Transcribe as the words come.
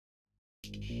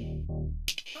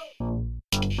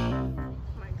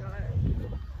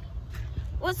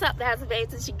What's up, Bazzle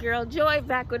Babes? It's your girl Joy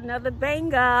back with another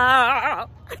banger.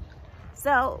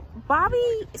 So Bobby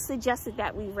suggested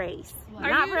that we race.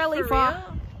 Not really far.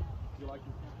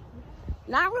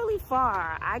 Not really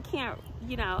far. I can't,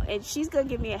 you know, and she's gonna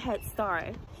give me a head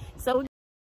start. So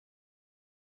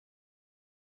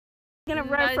we're gonna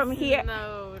run from here.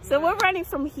 So we're running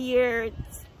from here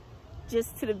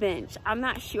just to the bench. I'm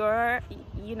not sure,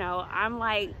 you know, I'm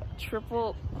like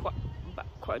triple,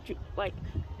 like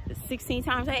 16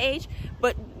 times her age,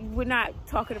 but we're not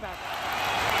talking about that.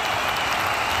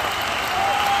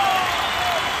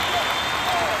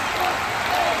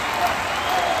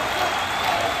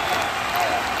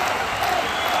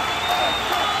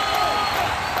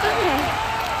 Okay.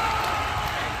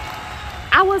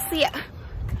 I will see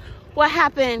what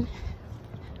happened.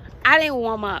 I didn't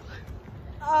warm up.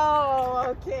 Oh,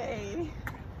 okay.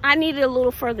 I needed a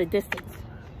little further distance.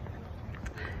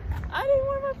 I didn't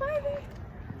warm up either.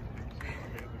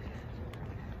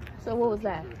 So what was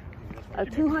that? A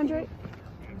 200?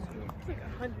 It's like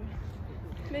 100.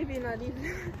 Maybe not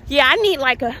even. Yeah, I need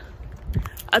like a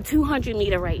 200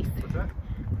 meter race.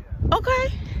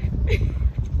 Okay.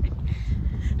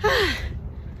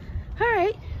 All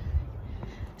right.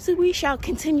 So we shall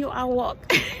continue our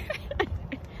walk.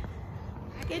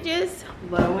 Packages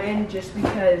low end just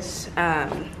because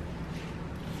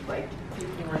like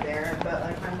people were there, but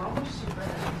like my mom was super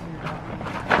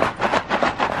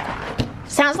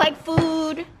Sounds like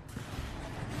food.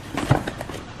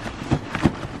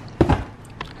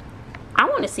 I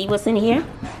want to see what's in here.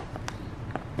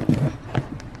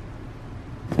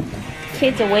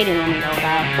 Kids are waiting on me though,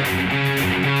 guys.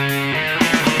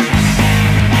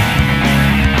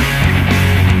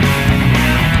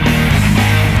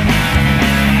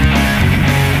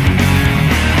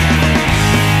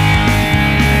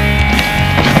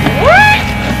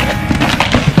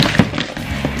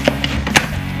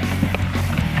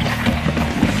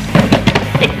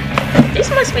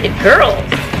 Must be the girls.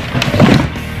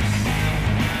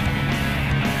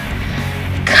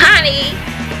 Connie,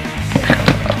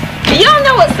 you don't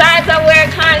know what size I wear,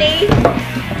 Connie.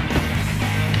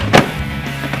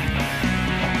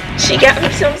 She got me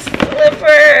some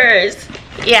slippers.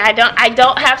 Yeah, I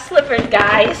don't have slippers,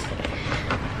 guys.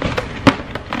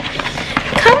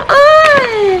 Come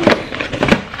on.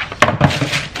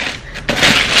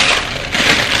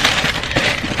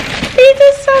 These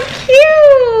are so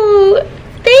cute.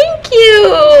 Thank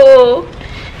you.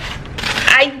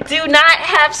 I do not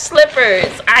have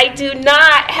slippers. I do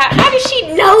not have. How does she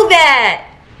know that?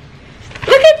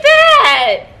 Look at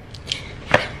that.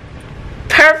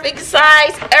 Perfect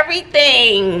size,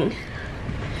 everything.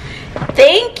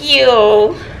 Thank you.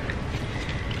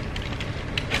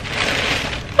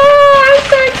 Oh, I'm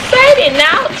so excited.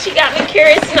 Now she got me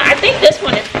curious. No, I think this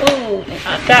one is food.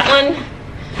 That one,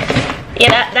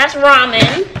 yeah, that's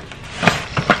ramen.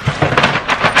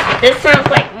 This sounds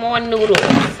like more noodles.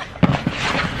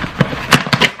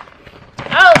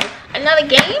 Oh, another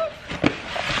game?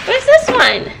 Where's this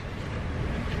one?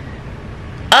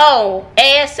 Oh,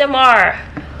 ASMR.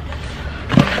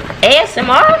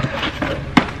 ASMR?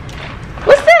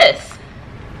 What's this?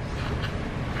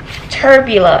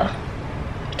 Turbula.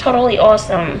 Totally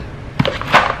awesome.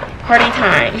 Party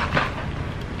time.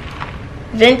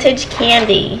 Vintage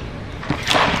candy.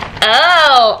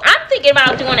 Oh, I'm thinking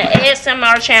about doing an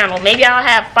ASMR channel. Maybe I'll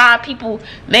have 5 people.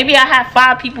 Maybe I'll have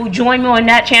 5 people join me on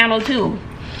that channel too.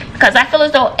 Because I feel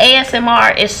as though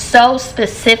ASMR is so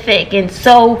specific and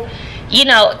so, you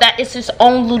know, that it's its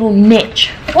own little niche.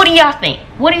 What do y'all think?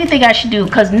 What do you think I should do?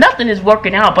 Because nothing is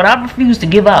working out, but I refuse to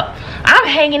give up. I'm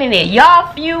hanging in there.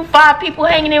 Y'all few 5 people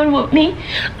hanging in with me.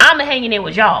 I'm hanging in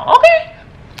with y'all. Okay?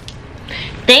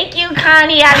 Thank you,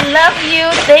 Connie. I love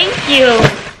you. Thank you.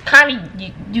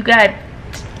 Connie, you gotta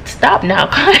stop now,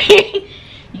 Connie.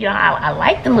 You know, I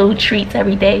like the little treats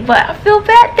every day, but I feel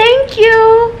bad. Thank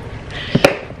you.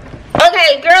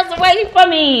 Okay, girls are waiting for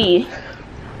me.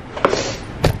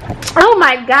 Oh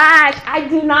my gosh, I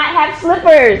do not have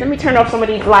slippers. Let me turn off some of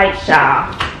these lights,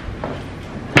 y'all.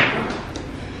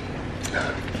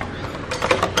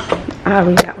 Oh,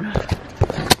 we got one.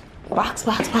 Box.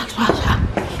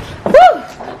 Woo!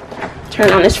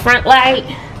 Turn on this front light.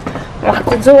 Lock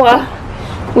the door.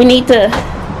 I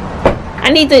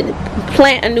need to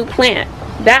plant a new plant.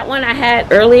 That one I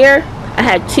had earlier, I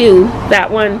had 2.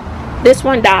 This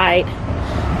one died.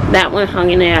 That one hung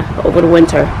in there over the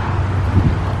winter.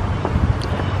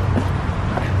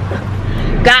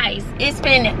 Guys, it's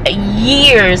been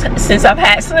years since I've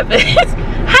had slippers.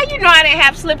 How you know I didn't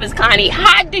have slippers, Connie?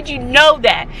 How did you know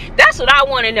that? That's what I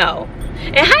want to know.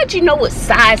 And how'd you know what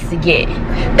size to get?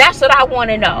 That's what I want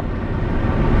to know.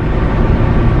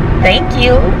 Thank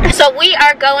you. So we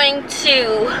are going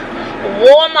to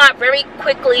Walmart very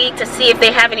quickly to see if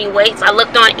they have any weights. I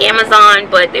looked on Amazon,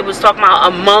 but it was talking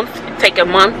about a month. Take a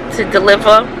month to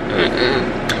deliver.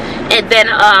 And then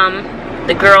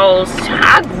the girls,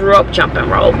 I grew up jumping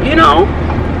rope, you know.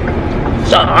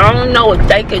 So I don't know if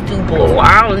they could do bull.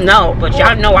 I don't know, but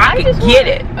y'all know I could get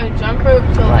it. A jump rope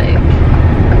to like.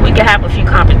 We could have a few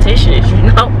competitions, you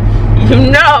know.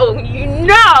 You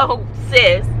know,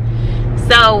 sis.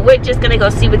 So we're just gonna go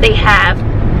see what they have,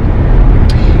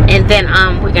 and then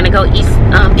we're gonna go eat,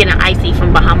 get an icy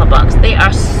from Bahama Bucks. They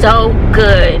are so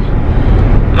good.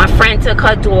 My friend took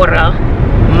her daughter.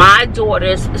 My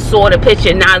daughters saw the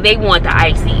picture. Now they want the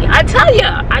icy. I tell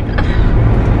ya.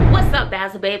 What's up,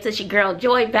 Bazzle babes? It's your girl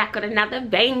Joy back with another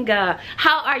banger.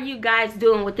 How are you guys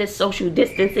doing with this social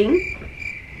distancing?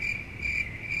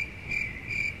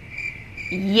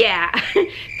 Yeah,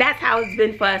 that's how it's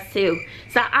been for us too.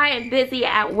 So I am busy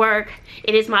at work.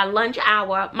 It is my lunch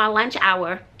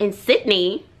hour. And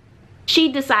Sydney, she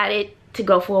decided to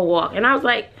go for a walk. And I was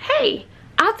like, hey,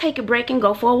 I'll take a break and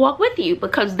go for a walk with you,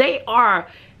 because they are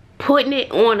putting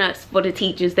it on us for the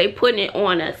teachers. They putting it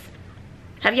on us.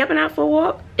 Have you ever been out for a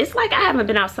walk? It's like I haven't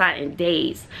been outside in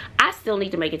days. I still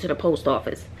need to make it to the post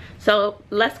office. So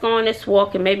let's go on this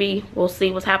walk and maybe we'll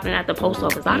see what's happening at the post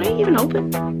office. Are they even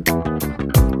open?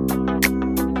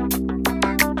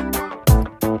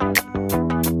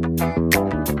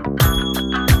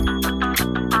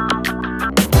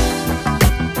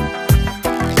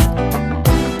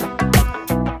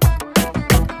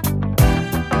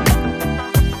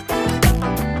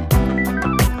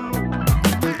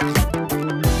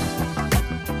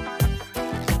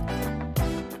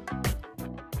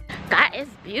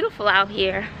 Beautiful out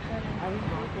here.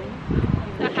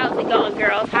 So how's it going,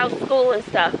 girls? How's school and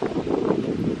stuff?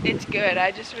 It's good.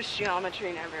 I just wish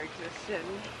geometry never existed.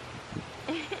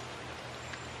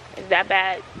 Is that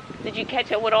bad? Did you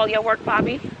catch up with all your work,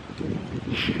 Bobby?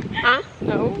 Huh?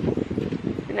 No.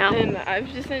 No? And I've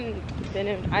just been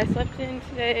in, I slept in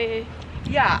today.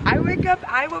 Yeah, I woke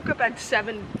up at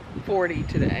 7:40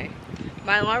 today.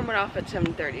 My alarm went off at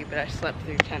 7:30, but I slept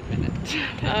through 10 minutes.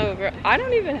 Oh, bro. I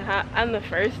don't even have, on the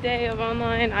first day of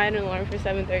online, I had an alarm for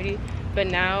 7:30, but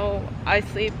now I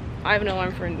have an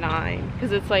alarm for 9,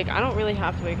 because it's like, I don't really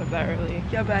have to wake up that early.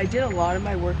 Yeah, but I did a lot of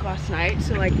my work last night,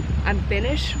 so like, I'm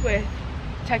finished with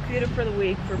tech theater for the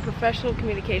week, for professional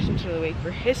communications for the week, for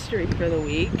history for the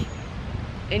week,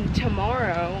 and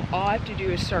tomorrow, all I have to do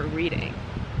is start reading.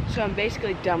 So I'm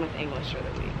basically done with English for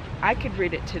the week. I could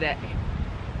read it today.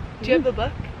 Do you have the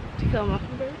book, To Kill a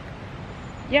Mockingbird?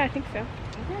 Yeah, I think so.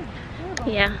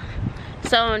 Okay. Yeah.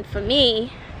 So for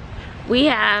me, we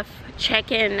have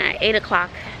check-in at 8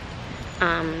 o'clock.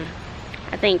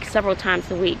 I think several times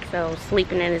a week. So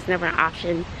sleeping in is never an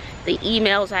option. The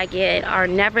emails I get are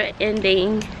never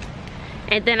ending.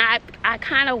 And then I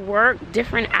kind of work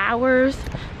different hours.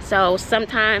 So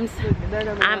sometimes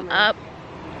I'm up.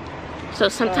 So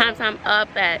sometimes I'm up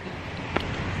at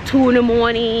 2 in the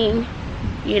morning.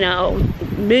 You know,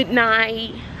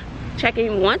 midnight,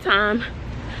 checking. One time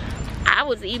I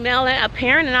was emailing, a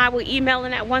parent and I were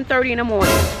emailing at 1:30 in the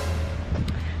morning.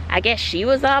 I guess she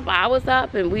was up, I was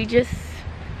up, and we just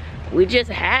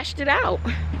hashed it out,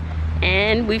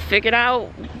 and we figured out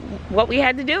what we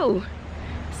had to do.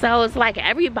 So it's like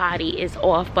everybody is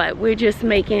off, but we're just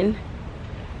making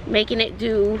it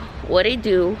do what it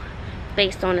do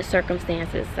based on the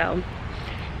circumstances. So,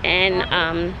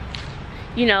 and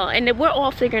you know, and we're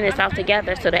all figuring this out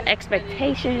together. So the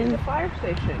expectations, Fire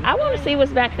station. I want to see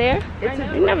what's back there.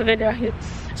 We've never been down here.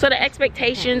 So the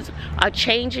expectations are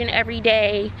changing every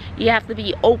day. You have to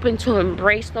be open to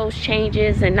embrace those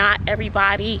changes, and not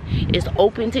everybody is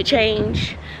open to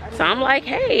change. So I'm like,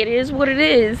 hey, it is what it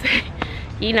is.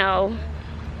 You know,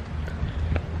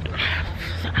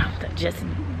 just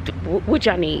what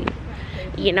y'all need.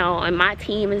 You know, and my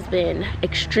team has been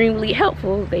extremely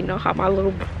helpful. They know how my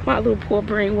little poor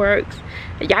brain works.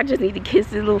 Y'all just need to kiss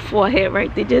this little forehead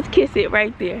right there. Just kiss it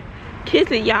right there.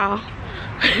 Kiss it, y'all.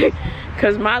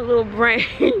 Cause my little brain,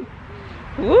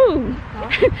 woo.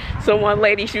 So one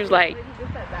lady, she was like,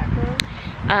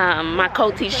 my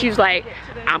co-teacher, she was like,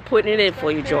 I'm putting it in for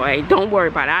you, Joy. Don't worry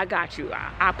about it. I got you.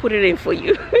 I put it in for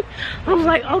you. I was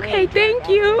like, okay, thank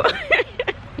you.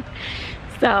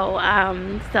 So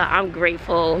I'm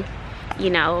grateful, you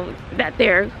know, that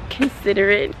they're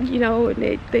considerate, you know, and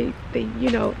they you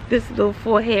know, this little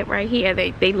forehead right here,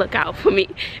 they look out for me.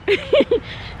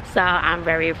 So I'm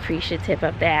very appreciative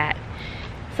of that.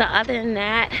 So other than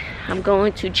that, I'm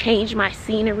going to change my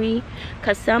scenery,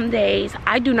 because some days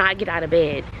I do not get out of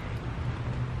bed.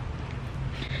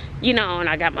 You know, and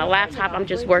I got my laptop, I'm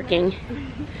just working.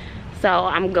 So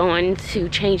I'm going to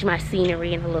change my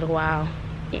scenery in a little while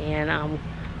and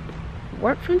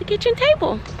work from the kitchen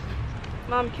table.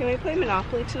 Mom, can we play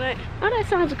Monopoly tonight? Oh, that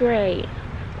sounds great.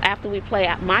 After we play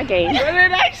out my game. What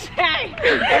did I say?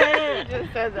 I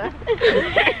just said that.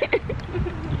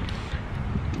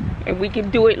 And we can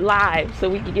do it live so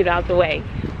we can get out the way.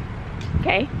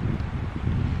 Okay?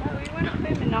 Oh, we want to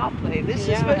play Monopoly. This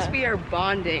is supposed to be our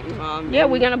bonding, Mom. Yeah,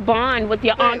 we're gonna bond with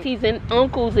your aunties and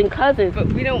uncles and cousins.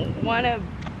 But we don't want to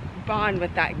bond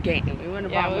with that game. We want to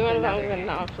bond with another game.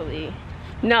 Monopoly.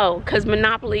 No, because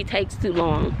Monopoly takes too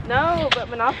long. No, but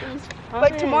Monopoly's fun.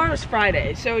 But tomorrow's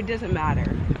Friday, so it doesn't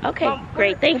matter. Okay,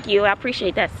 great. Thank you. I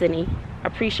appreciate that, Sydney. I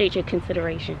appreciate your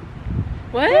consideration.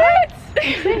 What?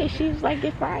 She's like,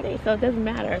 it's Friday, so it doesn't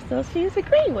matter. So she's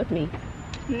agreeing with me.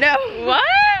 No. What?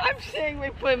 I'm saying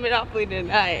we play Monopoly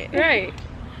tonight. Right.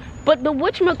 But the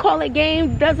whatchamacallit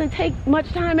game doesn't take much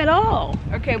time at all.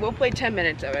 Okay, we'll play 10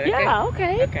 minutes of it, okay? Yeah,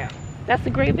 okay. Okay. That's a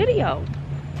great video.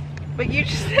 But you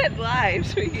just said live,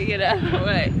 so we can get out of the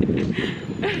way.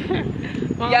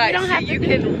 Well, yeah, so you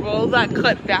can roll that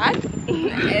clip back,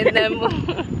 and then we'll...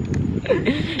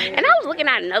 And I was looking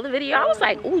at another video, I was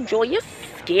like, ooh, Joy, your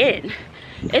skin.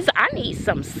 I need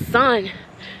some sun.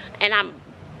 And I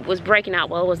was breaking out,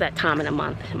 well, it was that time of the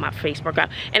month, my face broke out.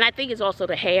 And I think it's also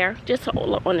the hair, just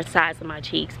on the sides of my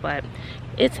cheeks, but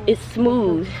it's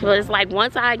smooth. So it's like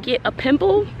once I get a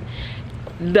pimple,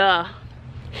 the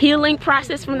healing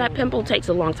process from that pimple takes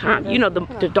a long time. You know,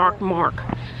 the dark mark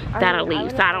that'll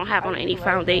leave. So I don't have on any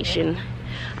foundation.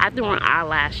 I threw on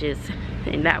eyelashes,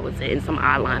 and that was it, and some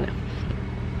eyeliner.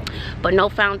 But no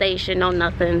foundation, no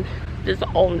nothing. Just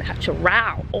all natural,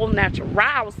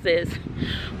 sis,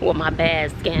 with my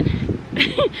bad skin.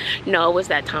 No, it was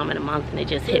that time of the month, and it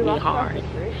just hit me hard.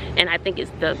 And I think it's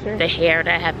the hair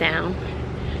that I have down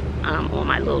on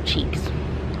my little cheeks.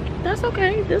 That's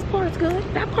okay. This part's good.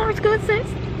 That part's good, sis.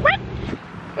 What?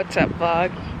 What's up,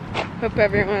 vlog? Hope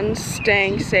everyone's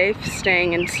staying safe,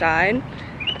 staying inside.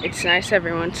 It's nice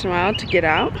every once in a while to get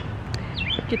out,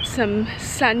 get some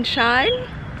sunshine.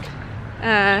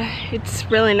 It's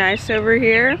really nice over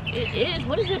here. It is.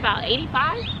 What is it, about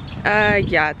 85?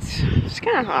 Yeah, it's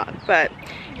kind of hot, but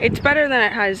it's better than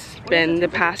it has been the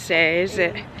past days.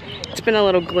 It's been a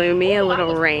little gloomy, a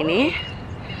little rainy.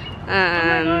 Oh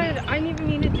my god, I didn't even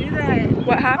mean to do that.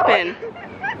 What happened?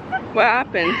 What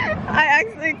happened? I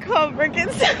accidentally called Brick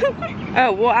and something.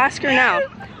 Oh, we'll ask her now.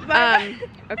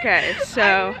 Okay,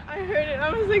 so I heard it.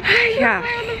 I was like, yeah,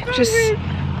 just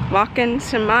walking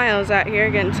some miles out here,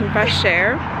 getting some fresh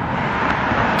air.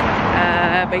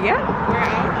 But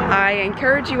yeah, I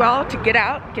encourage you all to get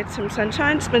out, get some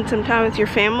sunshine, spend some time with your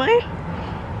family,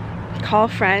 call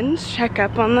friends, check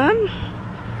up on them,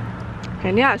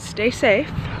 and yeah, stay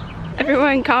safe.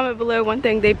 Everyone comment below one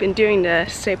thing they've been doing to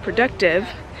stay productive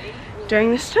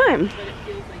during this time,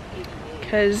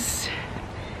 because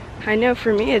I know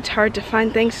for me it's hard to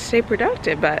find things to stay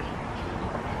productive, but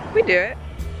we do it.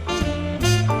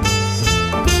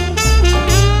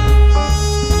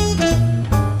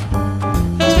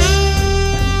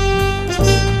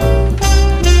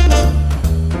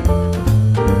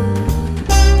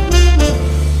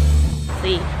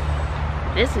 See,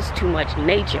 this is too much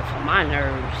nature for my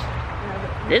nerves.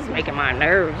 This is making my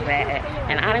nerves bad.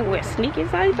 And I didn't wear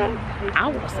sneakers either. I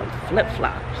wore some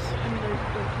flip-flops.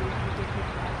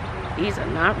 These are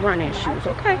not running shoes,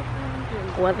 okay?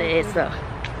 Whether it's a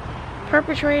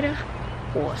perpetrator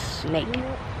or a snake,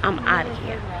 I'm out of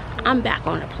here. I'm back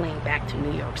on a plane back to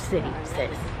New York City,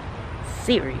 sis.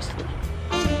 Seriously.